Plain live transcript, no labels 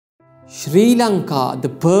Sri Lanka, the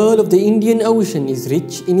pearl of the Indian Ocean, is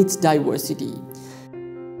rich in its diversity.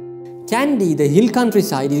 Kandy, the hill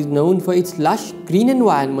countryside, is known for its lush green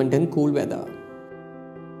environment and cool weather.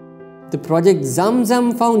 The project Zam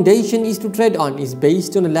Zam Foundation is to tread on is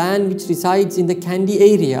based on a land which resides in the Kandy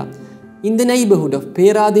area in the neighborhood of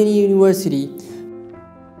Peradeniya University,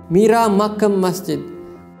 Mira Makkam Masjid,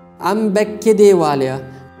 Ambekke Dewalaya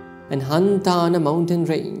and Hantana mountain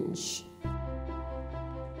range.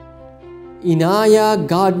 Inaya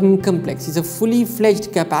Garden Complex is a fully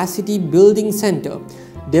fledged capacity building center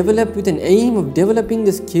developed with an aim of developing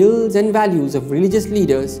the skills and values of religious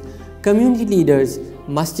leaders, community leaders,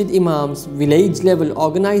 masjid imams, village level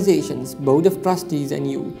organizations, board of trustees and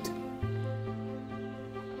youth.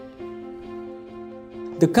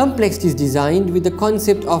 The complex is designed with the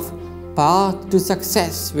concept of path to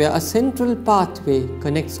success, where a central pathway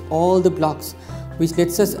connects all the blocks, which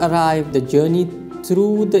lets us arrive the journey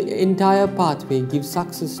through the entire pathway gives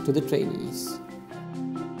success to the trainees.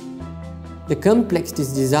 The complex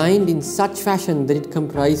is designed in such fashion that it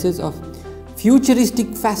comprises of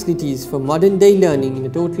futuristic facilities for modern day learning in a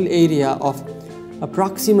total area of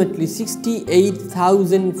approximately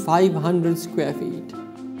 68,500 square feet.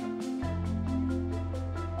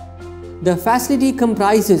 The facility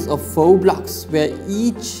comprises of 4 blocks where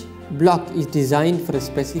each block is designed for a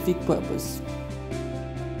specific purpose.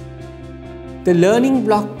 The learning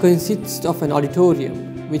block consists of an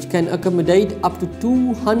auditorium which can accommodate up to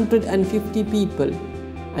 250 people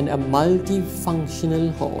and a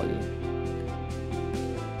multifunctional hall.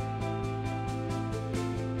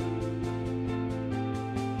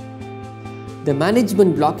 The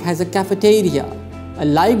management block has a cafeteria, a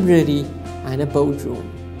library and a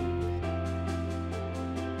boardroom.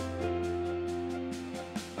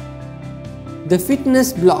 The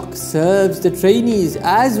fitness block serves the trainees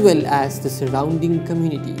as well as the surrounding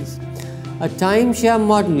communities. A timeshare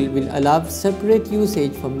model will allow separate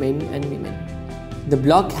usage for men and women. The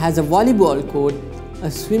block has a volleyball court, a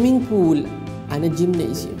swimming pool and a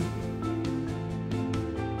gymnasium.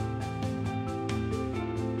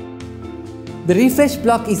 The refresh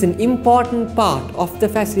block is an important part of the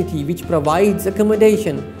facility which provides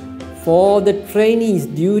accommodation for the trainees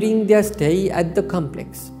during their stay at the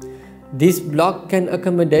complex. This block can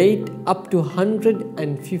accommodate up to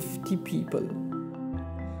 150 people.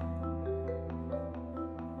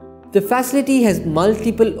 The facility has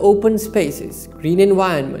multiple open spaces, green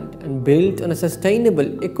environment and built on a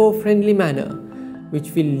sustainable, eco-friendly manner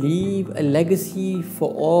which will leave a legacy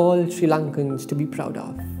for all Sri Lankans to be proud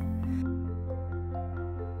of.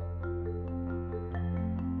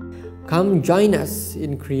 Come join us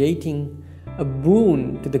in creating a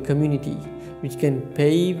boon to the community which can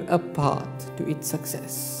pave a path to its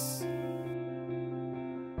success.